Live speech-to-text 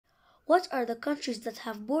What are the countries that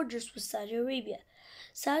have borders with Saudi Arabia?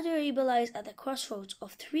 Saudi Arabia lies at the crossroads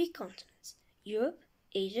of three continents, Europe,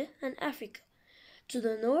 Asia, and Africa. To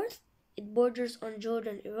the north, it borders on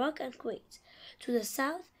Jordan, Iraq, and Kuwait. To the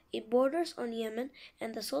south, it borders on Yemen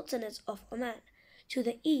and the Sultanate of Oman. To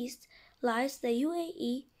the east lies the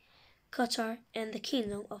UAE, Qatar, and the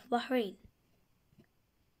Kingdom of Bahrain.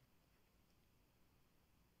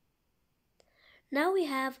 Now we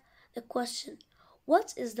have the question,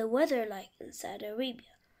 what is the weather like in Saudi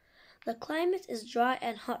Arabia? The climate is dry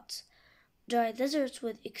and hot, dry deserts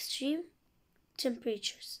with extreme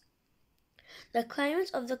temperatures. The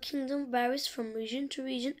climate of the kingdom varies from region to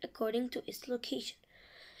region according to its location.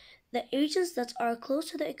 The regions that are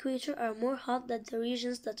close to the equator are more hot than the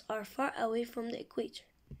regions that are far away from the equator.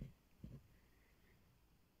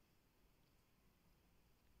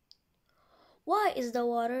 Why is the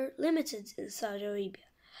water limited in Saudi Arabia?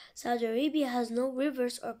 Saudi Arabia has no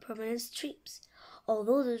rivers or permanent streams.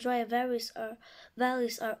 Although the dry valleys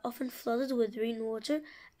are often flooded with rainwater,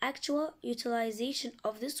 actual utilization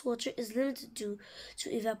of this water is limited due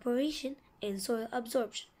to evaporation and soil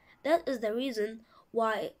absorption. That is the reason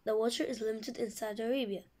why the water is limited in Saudi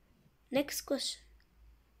Arabia. Next question.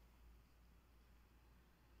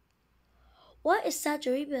 Why is Saudi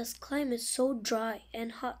Arabia's climate so dry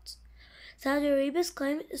and hot? Saudi Arabia's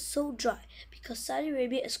climate is so dry because Saudi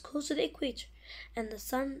Arabia is close to the equator and the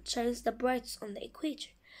sun shines the brightest on the equator.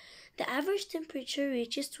 The average temperature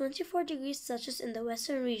reaches 24 degrees Celsius in the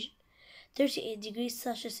western region, 38 degrees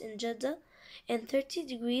Celsius in Jeddah, and 30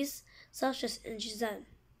 degrees Celsius in Jizan.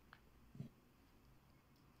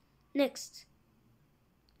 Next,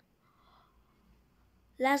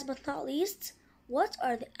 last but not least, what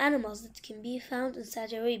are the animals that can be found in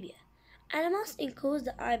Saudi Arabia? Animals include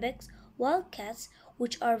the ibex, wild cats,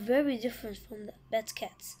 which are very different from the pet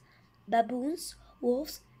cats, baboons,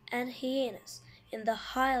 wolves, and hyenas in the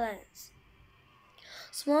highlands.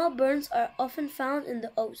 Small birds are often found in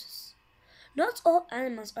the oasis. Not all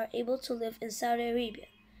animals are able to live in Saudi Arabia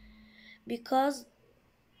because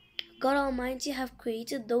God Almighty have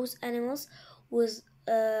created those animals with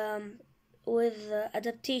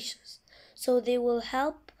adaptations, so they will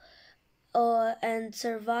help and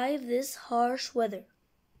survive this harsh weather.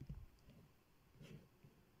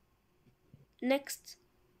 Next.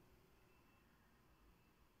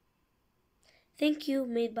 Thank you,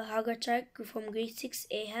 made by Hagar, Tarek from grade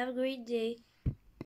 6A. Have a great day.